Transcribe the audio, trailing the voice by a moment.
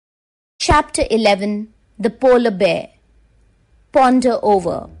Chapter 11. The Polar Bear. Ponder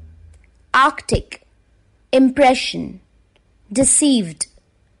over. Arctic. Impression. Deceived.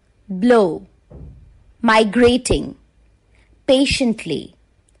 Blow. Migrating. Patiently.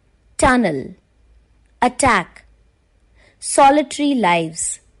 Tunnel. Attack. Solitary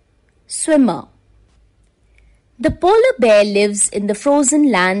lives. Swimmer. The polar bear lives in the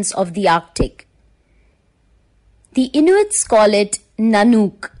frozen lands of the Arctic. The Inuits call it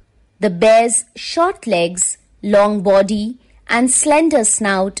Nanook. The bear's short legs, long body, and slender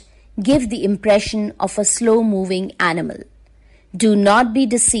snout give the impression of a slow-moving animal. Do not be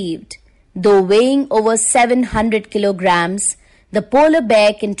deceived. Though weighing over 700 kilograms, the polar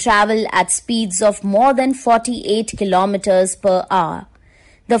bear can travel at speeds of more than 48 kilometers per hour.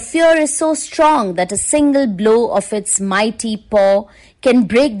 The fear is so strong that a single blow of its mighty paw can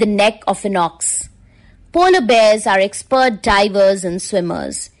break the neck of an ox. Polar bears are expert divers and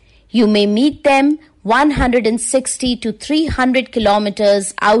swimmers. You may meet them 160 to 300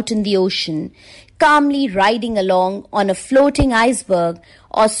 kilometers out in the ocean, calmly riding along on a floating iceberg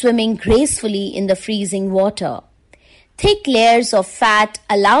or swimming gracefully in the freezing water. Thick layers of fat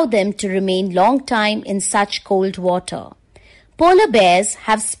allow them to remain long time in such cold water. Polar bears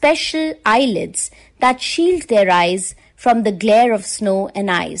have special eyelids that shield their eyes from the glare of snow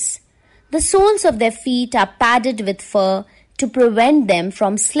and ice. The soles of their feet are padded with fur to prevent them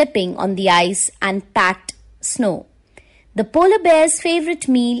from slipping on the ice and packed snow. The polar bear's favorite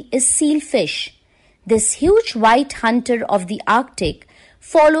meal is sealfish. This huge white hunter of the Arctic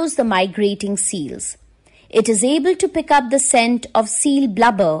follows the migrating seals. It is able to pick up the scent of seal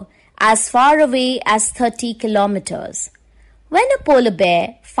blubber as far away as 30 kilometers. When a polar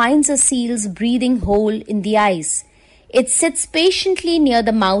bear finds a seal's breathing hole in the ice, it sits patiently near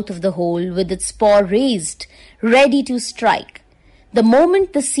the mouth of the hole with its paw raised, ready to strike. The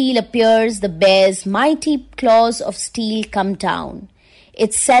moment the seal appears, the bear's mighty claws of steel come down.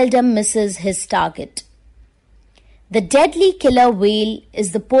 It seldom misses his target. The deadly killer whale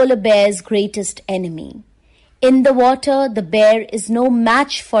is the polar bear's greatest enemy. In the water, the bear is no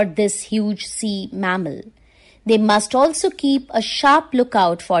match for this huge sea mammal. They must also keep a sharp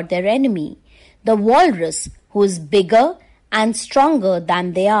lookout for their enemy, the walrus, who is bigger and stronger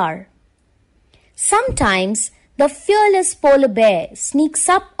than they are. Sometimes the fearless polar bear sneaks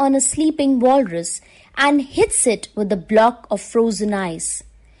up on a sleeping walrus and hits it with a block of frozen ice.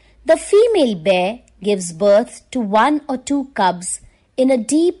 The female bear gives birth to 1 or 2 cubs in a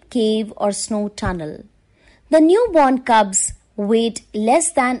deep cave or snow tunnel. The newborn cubs weigh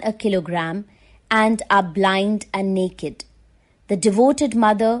less than a kilogram and are blind and naked. The devoted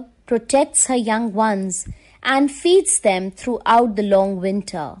mother protects her young ones and feeds them throughout the long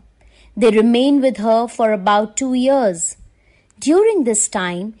winter. They remain with her for about 2 years. During this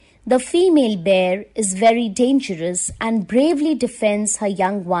time, the female bear is very dangerous and bravely defends her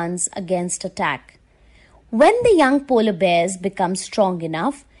young ones against attack. When the young polar bears become strong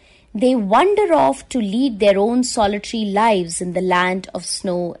enough, they wander off to lead their own solitary lives in the land of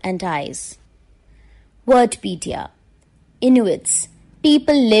snow and ice. Wordpedia. Inuits.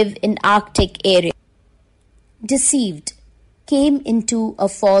 People live in Arctic area. Deceived. Came into a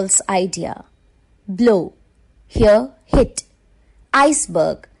false idea. Blow. Here, hit.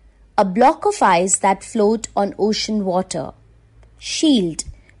 Iceberg. A block of ice that float on ocean water. Shield.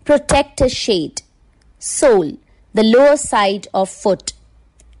 Protect a shade. Sole. The lower side of foot.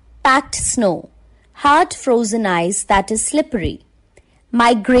 Packed snow. Hard frozen ice that is slippery.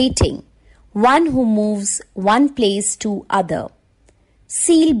 Migrating. One who moves one place to other.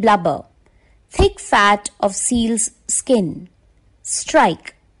 Seal blubber. Thick fat of seal's skin.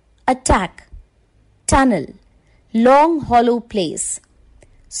 Strike. Attack. Tunnel. Long hollow place.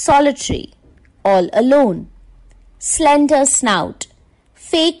 Solitary. All alone. Slender snout.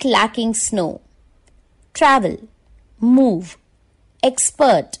 Fake lacking snow. Travel. Move.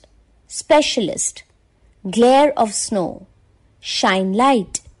 Expert. Specialist. Glare of snow. Shine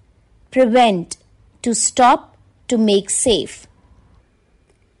light. Prevent. To stop. To make safe.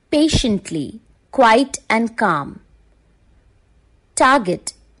 Patiently. Quiet and calm.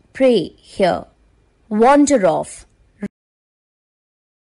 Target. Prey here. Wander off.